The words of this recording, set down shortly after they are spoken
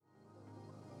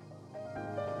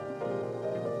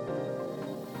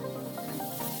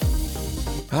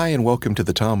Hi, and welcome to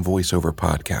the Tom Voiceover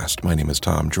Podcast. My name is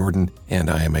Tom Jordan, and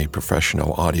I am a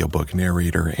professional audiobook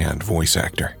narrator and voice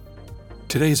actor.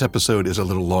 Today's episode is a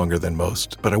little longer than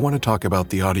most, but I want to talk about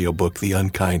the audiobook The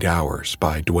Unkind Hours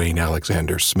by Dwayne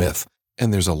Alexander Smith,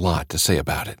 and there's a lot to say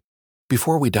about it.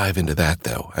 Before we dive into that,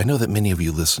 though, I know that many of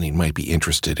you listening might be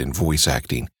interested in voice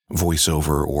acting,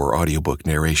 voiceover, or audiobook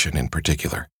narration in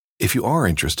particular. If you are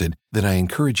interested, then I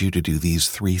encourage you to do these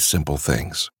 3 simple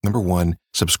things. Number 1,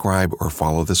 subscribe or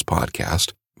follow this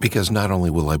podcast, because not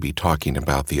only will I be talking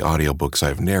about the audiobooks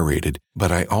I've narrated,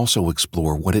 but I also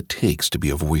explore what it takes to be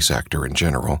a voice actor in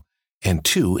general. And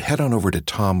 2, head on over to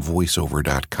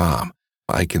tomvoiceover.com.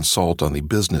 I consult on the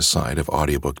business side of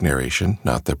audiobook narration,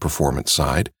 not the performance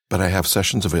side, but I have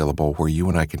sessions available where you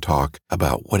and I can talk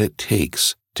about what it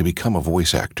takes to become a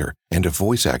voice actor, and if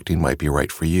voice acting might be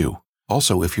right for you.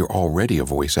 Also, if you're already a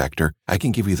voice actor, I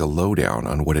can give you the lowdown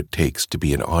on what it takes to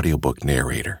be an audiobook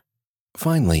narrator.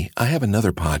 Finally, I have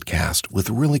another podcast with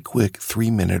really quick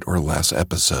 3-minute or less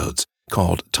episodes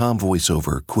called Tom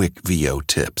Voiceover Quick VO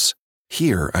Tips.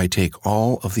 Here, I take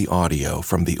all of the audio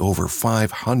from the over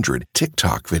 500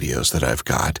 TikTok videos that I've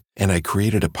got, and I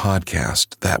created a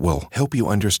podcast that will help you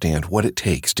understand what it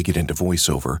takes to get into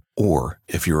voiceover, or,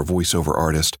 if you're a voiceover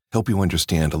artist, help you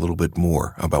understand a little bit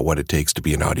more about what it takes to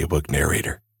be an audiobook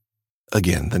narrator.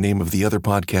 Again, the name of the other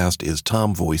podcast is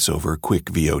Tom Voiceover Quick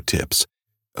VO Tips.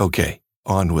 Okay,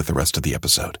 on with the rest of the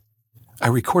episode. I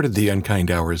recorded The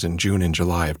Unkind Hours in June and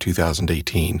July of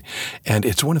 2018, and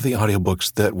it's one of the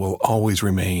audiobooks that will always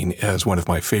remain as one of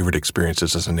my favorite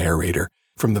experiences as a narrator,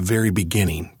 from the very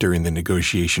beginning during the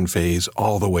negotiation phase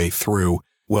all the way through,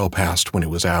 well past when it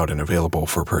was out and available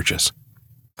for purchase.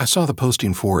 I saw the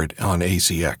posting for it on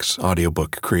ACX,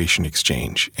 Audiobook Creation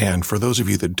Exchange, and for those of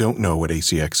you that don't know what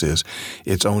ACX is,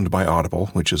 it's owned by Audible,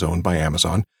 which is owned by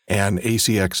Amazon, and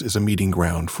ACX is a meeting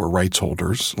ground for rights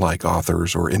holders, like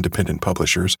authors or independent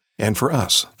publishers, and for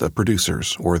us, the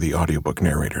producers or the audiobook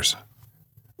narrators.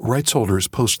 Rights holders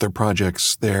post their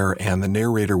projects there, and the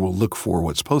narrator will look for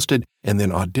what's posted and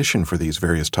then audition for these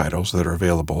various titles that are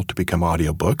available to become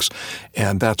audiobooks,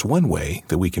 and that's one way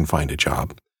that we can find a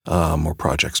job. Or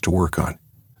projects to work on.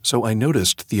 So I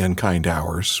noticed The Unkind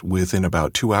Hours within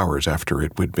about 2 hours after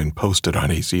it had been posted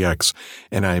on ACX,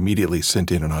 and I immediately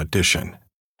sent in an audition.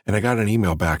 And I got an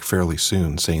email back fairly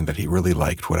soon saying that he really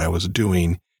liked what I was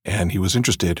doing, and he was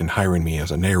interested in hiring me as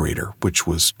a narrator, which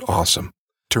was awesome.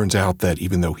 Turns out that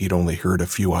even though he'd only heard a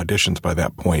few auditions by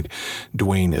that point,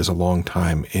 Dwayne is a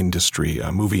longtime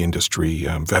movie industry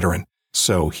veteran.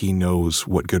 So he knows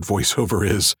what good voiceover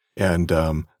is, and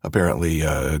apparently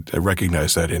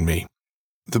recognized that in me.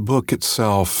 The book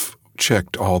itself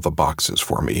checked all the boxes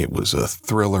for me. It was a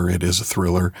thriller. It is a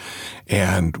thriller.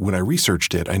 And when I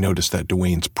researched it, I noticed that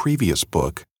Dwayne's previous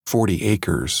book, 40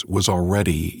 Acres, was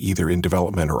already either in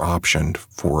development or optioned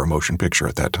for a motion picture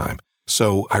at that time.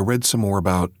 So I read some more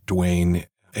about Dwayne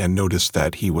and noticed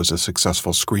that he was a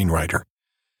successful screenwriter.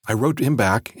 I wrote him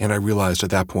back, and I realized at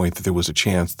that point that there was a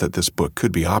chance that this book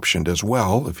could be optioned as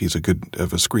well. If he's a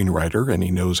screenwriter and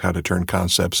he knows how to turn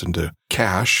concepts into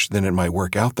cash, then it might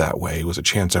work out that way. It was a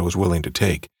chance I was willing to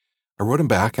take. I wrote him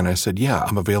back and I said, yeah,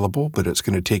 I'm available, but it's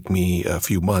going to take me a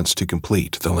few months to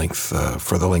complete the length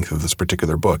of this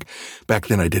particular book. Back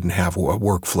then I didn't have a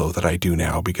workflow that I do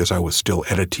now because I was still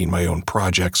editing my own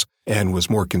projects and was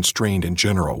more constrained in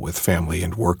general with family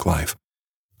and work life.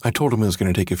 I told him it was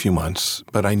going to take a few months,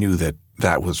 but I knew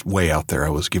that was way out there. I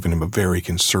was giving him a very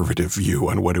conservative view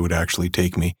on what it would actually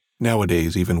take me.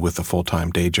 Nowadays, even with a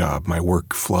full-time day job, my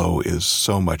workflow is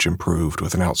so much improved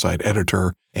with an outside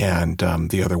editor and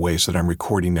the other ways that I'm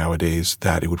recording nowadays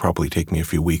that it would probably take me a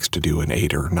few weeks to do an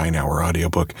 8 or 9 hour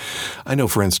audiobook. I know,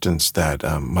 for instance, that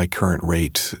my current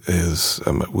rate is,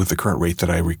 with the current rate that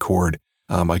I record,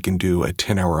 I can do a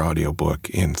 10-hour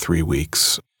audiobook in 3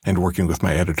 weeks. And working with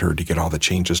my editor to get all the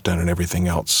changes done and everything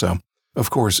else. So, of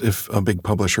course, if a big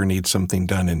publisher needs something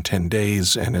done in 10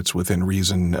 days and it's within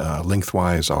reason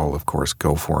lengthwise, I'll, of course,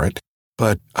 go for it.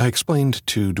 But I explained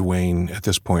to Dwayne at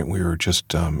this point, we were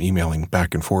just emailing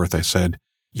back and forth. I said,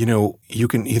 you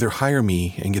can either hire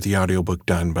me and get the audiobook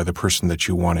done by the person that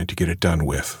you wanted to get it done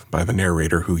with, by the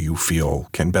narrator who you feel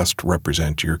can best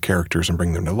represent your characters and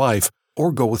bring them to life,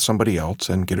 or go with somebody else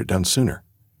and get it done sooner.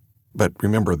 But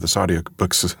remember, this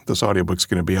audiobook's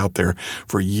going to be out there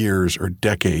for years or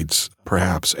decades,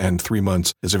 perhaps, and 3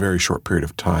 months is a very short period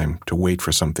of time to wait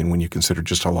for something when you consider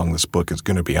just how long this book is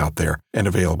going to be out there and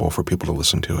available for people to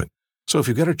listen to it. So if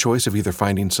you've got a choice of either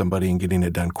finding somebody and getting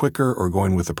it done quicker or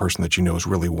going with the person that you know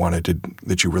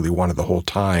that you really wanted the whole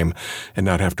time and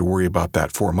not have to worry about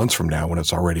that 4 months from now when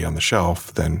it's already on the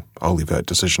shelf, then I'll leave that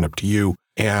decision up to you.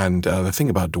 And the thing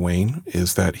about Dwayne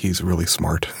is that he's really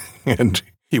smart, and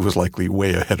he was likely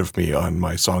way ahead of me on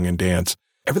my song and dance.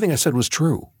 Everything I said was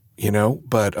true,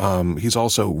 but he's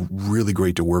also really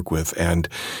great to work with, and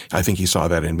I think he saw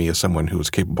that in me as someone who was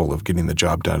capable of getting the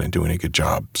job done and doing a good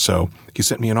job. So he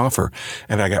sent me an offer,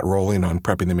 and I got rolling on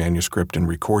prepping the manuscript and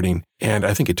recording, and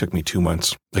I think it took me 2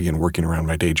 months, again, working around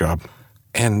my day job.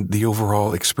 And the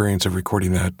overall experience of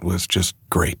recording that was just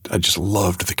great. I just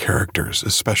loved the characters,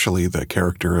 especially the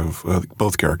character of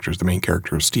both characters, the main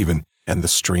character of Stephen and the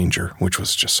stranger, which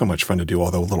was just so much fun to do,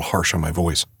 although a little harsh on my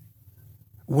voice.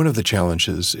 One of the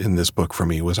challenges in this book for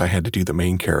me was I had to do the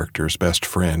main character's best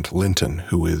friend, Linton,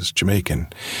 who is Jamaican.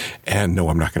 And no,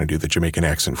 I'm not going to do the Jamaican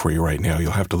accent for you right now.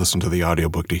 You'll have to listen to the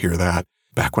audiobook to hear that,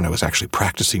 back when I was actually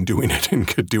practicing doing it and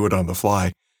could do it on the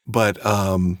fly. But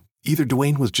either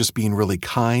Dwayne was just being really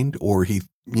kind, or he,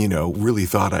 really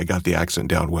thought I got the accent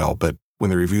down well. But when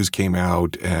the reviews came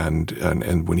out and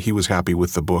when he was happy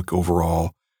with the book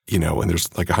overall, and there's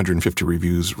like 150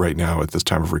 reviews right now at this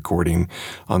time of recording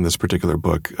on this particular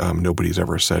book, nobody's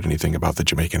ever said anything about the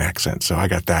Jamaican accent. So I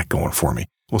got that going for me.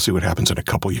 We'll see what happens in a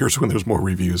couple years when there's more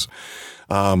reviews.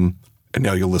 And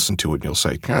now you'll listen to it and you'll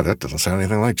say, God, that doesn't sound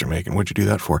anything like Jamaican. What'd you do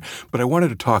that for? But I wanted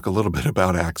to talk a little bit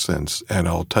about accents, and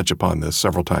I'll touch upon this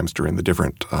several times during the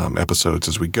different episodes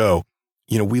as we go.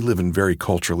 We live in very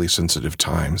culturally sensitive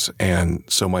times. And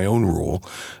so my own rule,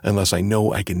 unless I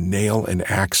know I can nail an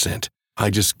accent, I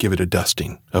just give it a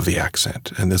dusting of the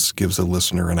accent. And this gives the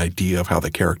listener an idea of how the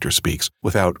character speaks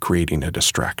without creating a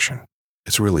distraction.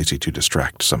 It's real easy to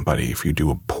distract somebody if you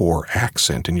do a poor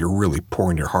accent and you're really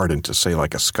pouring your heart into, say,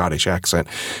 like a Scottish accent.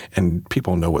 And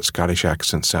people know what Scottish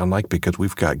accents sound like because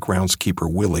we've got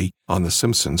groundskeeper Willie on The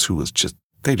Simpsons who was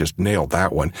they just nailed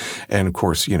that one. And of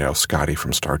course, Scotty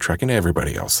from Star Trek and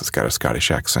everybody else that's got a Scottish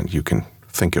accent. You can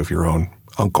think of your own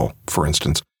uncle, for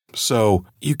instance. So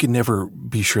you can never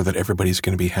be sure that everybody's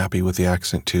going to be happy with the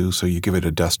accent too. So you give it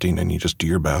a dusting and you just do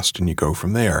your best and you go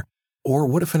from there. Or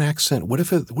what if an accent, what if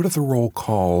the role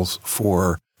calls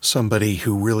for somebody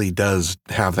who really does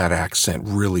have that accent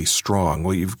really strong?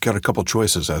 Well, you've got a couple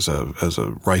choices as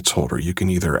a rights holder. You can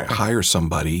either hire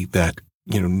somebody that,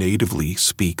 natively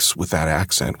speaks with that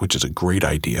accent, which is a great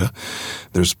idea.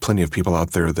 There's plenty of people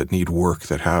out there that need work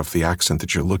that have the accent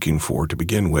that you're looking for to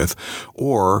begin with.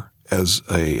 Or as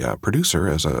a producer,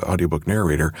 as an audiobook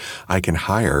narrator, I can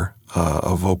hire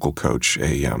a vocal coach,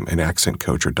 an accent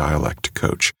coach or dialect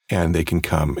coach, and they can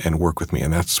come and work with me.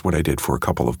 And that's what I did for a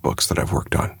couple of books that I've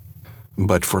worked on.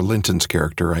 But for Linton's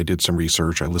character, I did some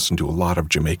research. I listened to a lot of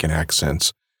Jamaican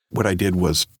accents. What I did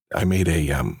was I made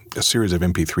a series of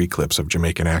MP3 clips of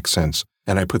Jamaican accents,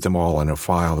 and I put them all in a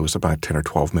file. It was about 10 or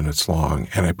 12 minutes long,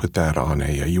 and I put that on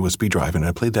a USB drive, and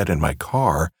I played that in my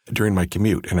car during my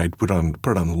commute, and I'd put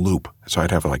it on loop. So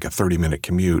I'd have like a 30-minute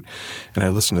commute, and I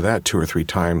listened to that 2 or 3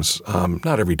 times,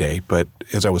 not every day, but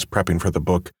as I was prepping for the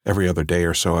book, every other day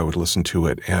or so I would listen to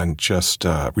it and just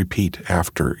repeat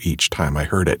after each time I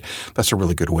heard it. That's a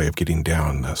really good way of getting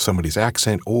down somebody's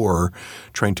accent or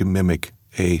trying to mimic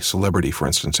a celebrity, for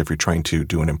instance, if you're trying to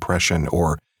do an impression,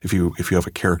 or if you have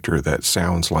a character that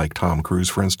sounds like Tom Cruise,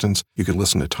 for instance, you could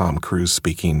listen to Tom Cruise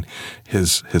speaking,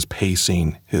 his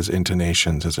pacing, his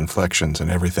intonations, his inflections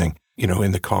and everything,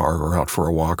 in the car or out for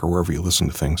a walk or wherever you listen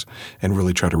to things, and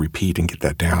really try to repeat and get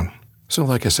that down. So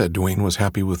like I said, Dwayne was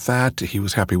happy with that. He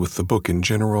was happy with the book in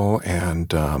general,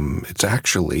 and it's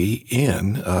actually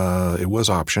it was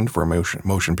optioned for a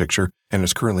motion picture, and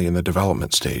it's currently in the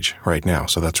development stage right now,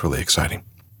 so that's really exciting.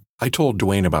 I told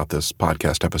Dwayne about this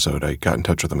podcast episode. I got in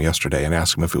touch with him yesterday and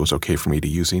asked him if it was okay for me to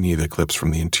use any of the clips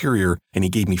from the interior, and he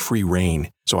gave me free rein.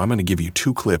 So I'm going to give you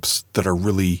 2 clips that are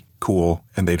really cool,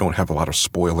 and they don't have a lot of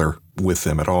spoiler with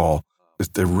them at all.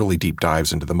 They're really deep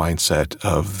dives into the mindset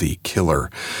of the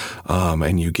killer,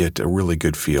 and you get a really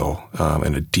good feel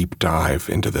and a deep dive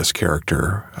into this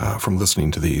character from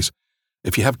listening to these.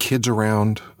 If you have kids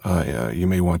around, you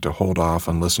may want to hold off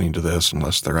on listening to this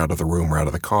unless they're out of the room or out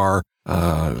of the car.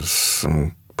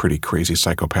 Some pretty crazy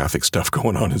psychopathic stuff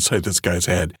going on inside this guy's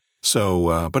head.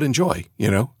 So, but enjoy,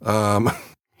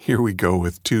 Here we go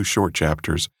with 2 short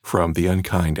chapters from The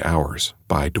Unkind Hours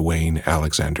by Dwayne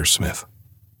Alexander Smith.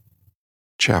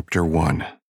 Chapter 1.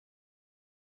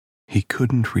 He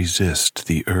couldn't resist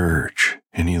the urge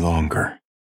any longer.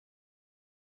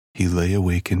 He lay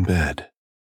awake in bed,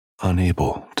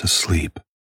 unable to sleep,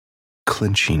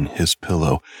 clenching his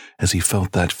pillow as he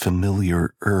felt that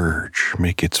familiar urge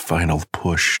make its final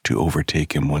push to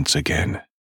overtake him once again.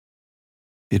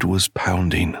 It was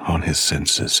pounding on his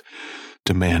senses,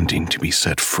 demanding to be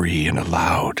set free and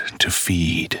allowed to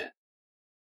feed.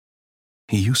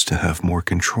 He used to have more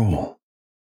control.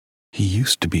 He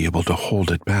used to be able to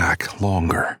hold it back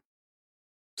longer.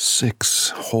 6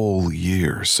 whole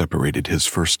years separated his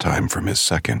first time from his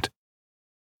second.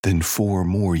 Then 4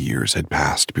 more years had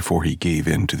passed before he gave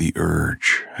in to the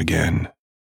urge again.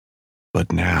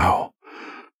 But now,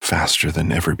 faster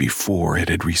than ever before, it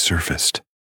had resurfaced.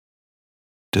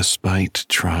 Despite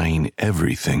trying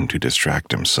everything to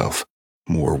distract himself,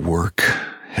 more work,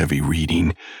 heavy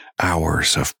reading,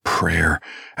 hours of prayer,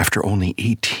 after only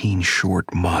 18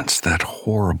 short months, that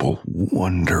horrible,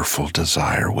 wonderful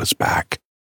desire was back.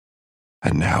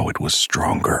 And now it was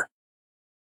stronger.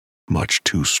 Much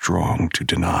too strong to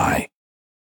deny.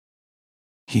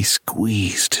 He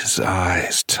squeezed his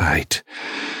eyes tight,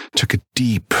 took a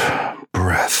deep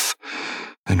breath,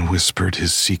 and whispered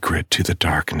his secret to the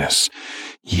darkness.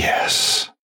 Yes.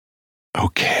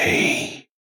 Okay.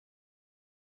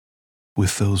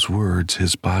 With those words,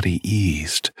 his body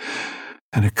eased,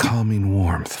 and a calming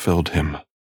warmth filled him.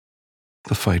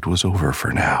 The fight was over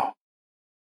for now.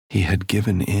 He had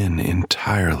given in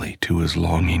entirely to his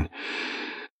longing,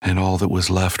 and all that was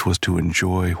left was to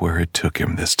enjoy where it took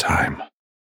him this time.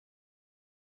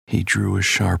 He drew a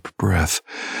sharp breath,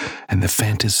 and the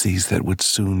fantasies that would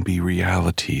soon be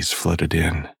realities flooded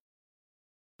in.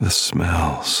 The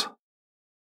smells,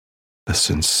 the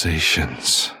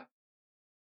sensations,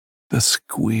 the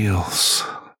squeals,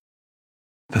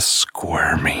 the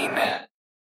squirming.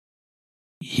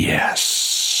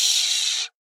 Yes.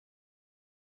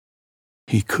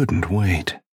 He couldn't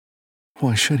wait.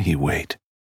 Why should he wait?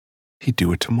 He'd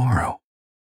do it tomorrow.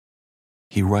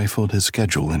 He rifled his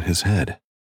schedule in his head.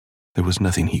 There was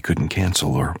nothing he couldn't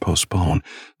cancel or postpone,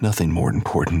 nothing more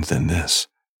important than this,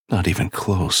 not even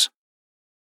close.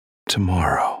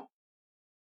 Tomorrow.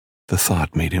 The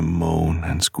thought made him moan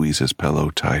and squeeze his pillow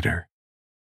tighter.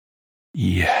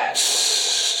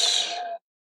 Yes.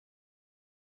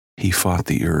 He fought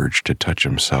the urge to touch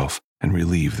himself and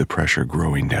relieve the pressure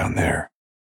growing down there.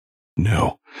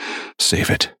 No, save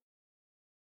it.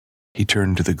 He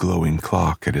turned to the glowing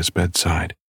clock at his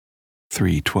bedside.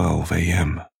 3:12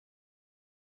 a.m.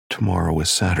 Tomorrow is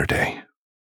Saturday.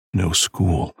 No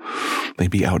school.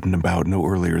 They'd be out and about no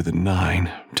earlier than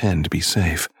 9:10 to be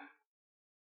safe.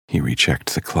 He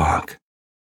rechecked the clock.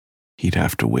 He'd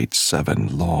have to wait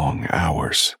 7 long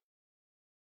hours.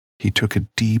 He took a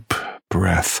deep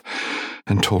breath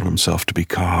and told himself to be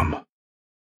calm.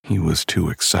 He was too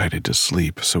excited to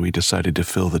sleep, so he decided to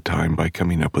fill the time by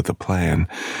coming up with a plan.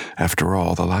 After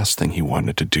all, the last thing he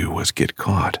wanted to do was get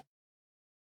caught.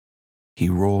 He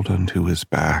rolled onto his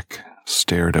back,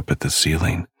 stared up at the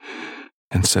ceiling,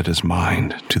 and set his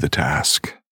mind to the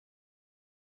task.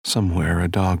 Somewhere a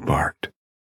dog barked.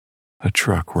 A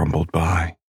truck rumbled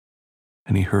by,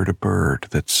 and he heard a bird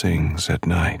that sings at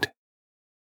night.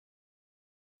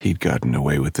 He'd gotten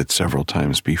away with it several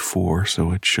times before,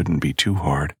 so it shouldn't be too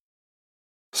hard.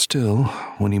 Still,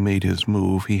 when he made his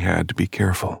move, he had to be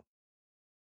careful.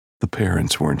 The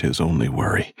parents weren't his only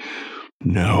worry.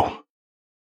 No.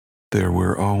 There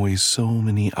were always so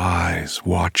many eyes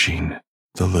watching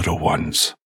the little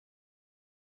ones.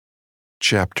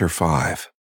 Chapter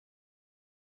 5.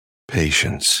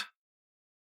 Patience.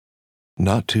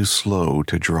 Not too slow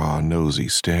to draw nosy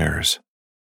stares.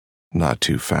 Not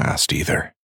too fast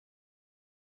either.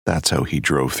 That's how he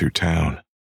drove through town.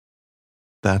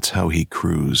 That's how he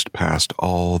cruised past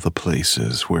all the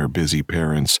places where busy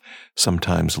parents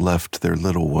sometimes left their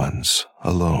little ones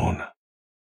alone.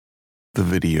 The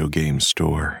video game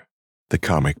store, the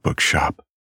comic book shop,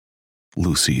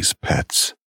 Lucy's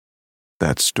Pets,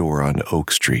 that store on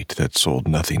Oak Street that sold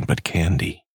nothing but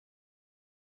candy.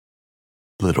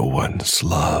 Little ones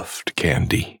loved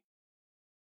candy.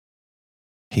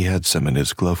 He had some in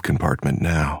his glove compartment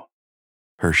now.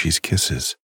 Hershey's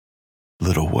Kisses.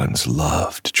 Little ones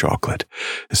loved chocolate,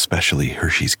 especially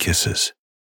Hershey's Kisses.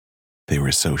 They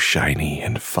were so shiny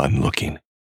and fun-looking.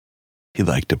 He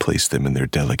liked to place them in their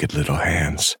delicate little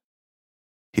hands.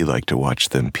 He liked to watch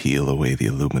them peel away the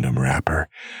aluminum wrapper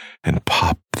and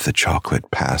pop the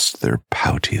chocolate past their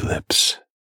pouty lips.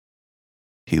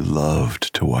 He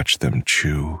loved to watch them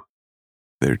chew,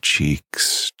 their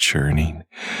cheeks churning,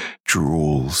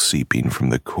 drool seeping from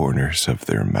the corners of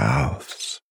their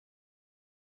mouths.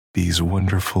 These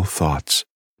wonderful thoughts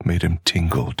made him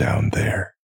tingle down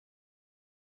there.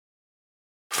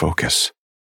 Focus.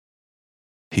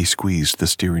 He squeezed the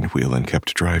steering wheel and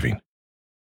kept driving,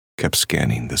 kept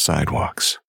scanning the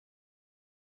sidewalks.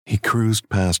 He cruised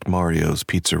past Mario's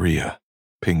Pizzeria,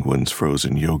 Penguin's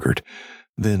Frozen Yogurt,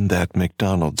 then that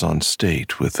McDonald's on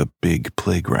State with a big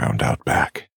playground out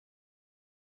back.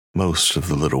 Most of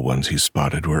the little ones he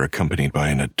spotted were accompanied by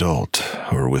an adult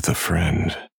or with a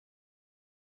friend.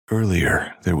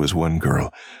 Earlier, there was one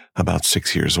girl, about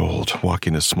 6 years old,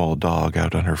 walking a small dog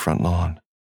out on her front lawn.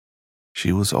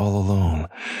 She was all alone,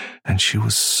 and she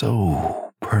was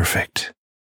so perfect.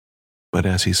 But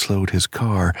as he slowed his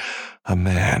car, a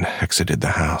man exited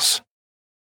the house.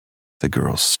 The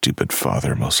girl's stupid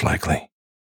father, most likely.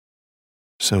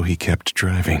 So he kept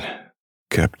driving,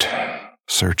 kept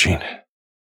searching.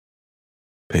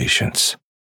 Patience.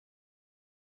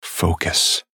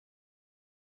 Focus.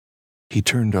 He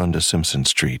turned onto Simpson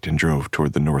Street and drove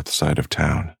toward the north side of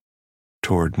town,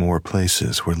 toward more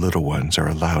places where little ones are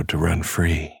allowed to run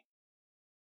free.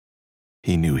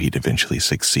 He knew he'd eventually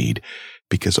succeed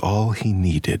because all he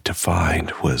needed to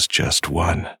find was just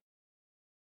one.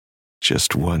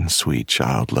 Just one sweet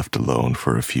child left alone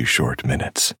for a few short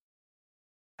minutes.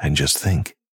 And just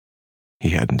think,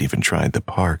 he hadn't even tried the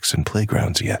parks and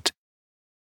playgrounds yet.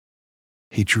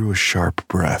 He drew a sharp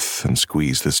breath and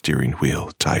squeezed the steering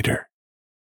wheel tighter.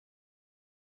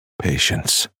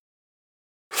 Patience.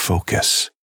 Focus.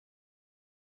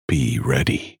 Be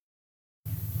ready.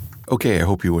 Okay, I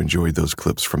hope you enjoyed those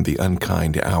clips from The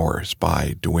Unkind Hours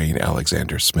by Dwayne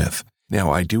Alexander Smith.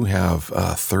 Now, I do have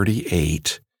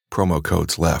 38 promo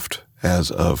codes left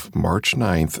as of March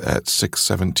 9th at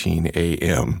 6:17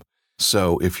 a.m.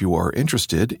 So if you are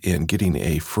interested in getting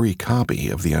a free copy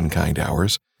of The Unkind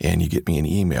Hours and you get me an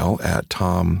email at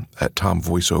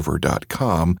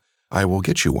tom@tomvoiceover.com, I will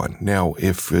get you one. Now,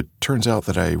 if it turns out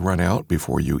that I run out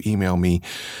before you email me,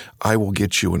 I will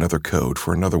get you another code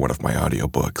for another one of my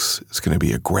audiobooks. It's going to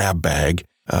be a grab bag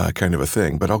kind of a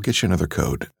thing, but I'll get you another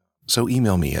code. So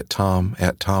email me at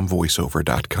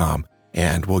tom@tomvoiceover.com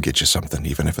and we'll get you something,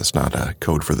 even if it's not a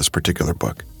code for this particular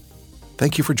book.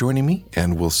 Thank you for joining me,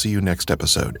 and we'll see you next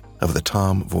episode of the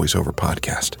Tom Voiceover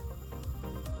Podcast.